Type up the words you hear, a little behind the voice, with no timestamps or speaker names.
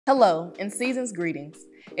Hello, and season's greetings.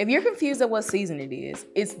 If you're confused at what season it is,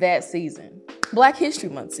 it's that season. Black History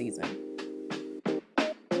Month season.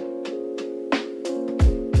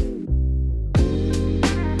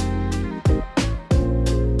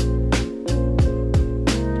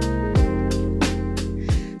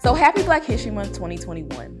 So happy Black History Month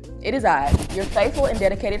 2021. It is I, your faithful and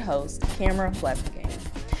dedicated host, Camera Plasticane.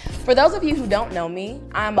 For those of you who don't know me,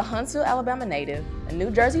 I am a Huntsville, Alabama native, a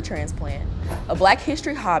New Jersey transplant, a Black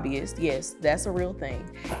history hobbyist, yes, that's a real thing,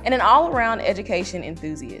 and an all-around education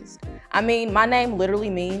enthusiast. I mean, my name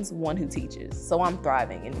literally means one who teaches, so I'm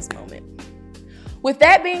thriving in this moment. With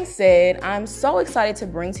that being said, I'm so excited to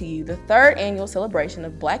bring to you the third annual celebration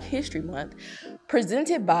of Black History Month,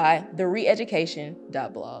 presented by the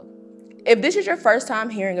Reeducation.blog. If this is your first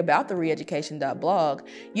time hearing about the Reeducation.blog,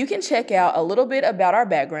 you can check out a little bit about our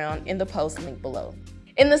background in the post link below.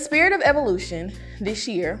 In the spirit of evolution, this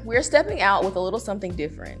year, we're stepping out with a little something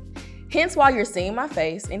different, hence why you're seeing my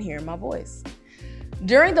face and hearing my voice.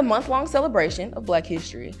 During the month-long celebration of Black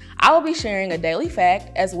History, I will be sharing a daily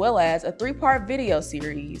fact as well as a 3-part video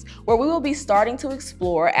series where we will be starting to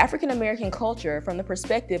explore African American culture from the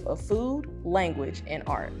perspective of food, language, and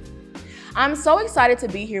art. I'm so excited to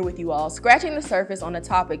be here with you all, scratching the surface on a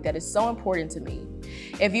topic that is so important to me.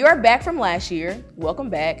 If you are back from last year, welcome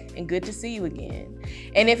back and good to see you again.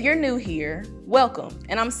 And if you're new here, welcome,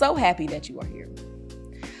 and I'm so happy that you are here.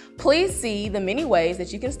 Please see the many ways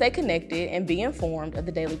that you can stay connected and be informed of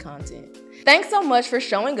the daily content. Thanks so much for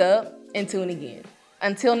showing up and tuning in.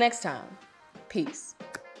 Until next time, peace.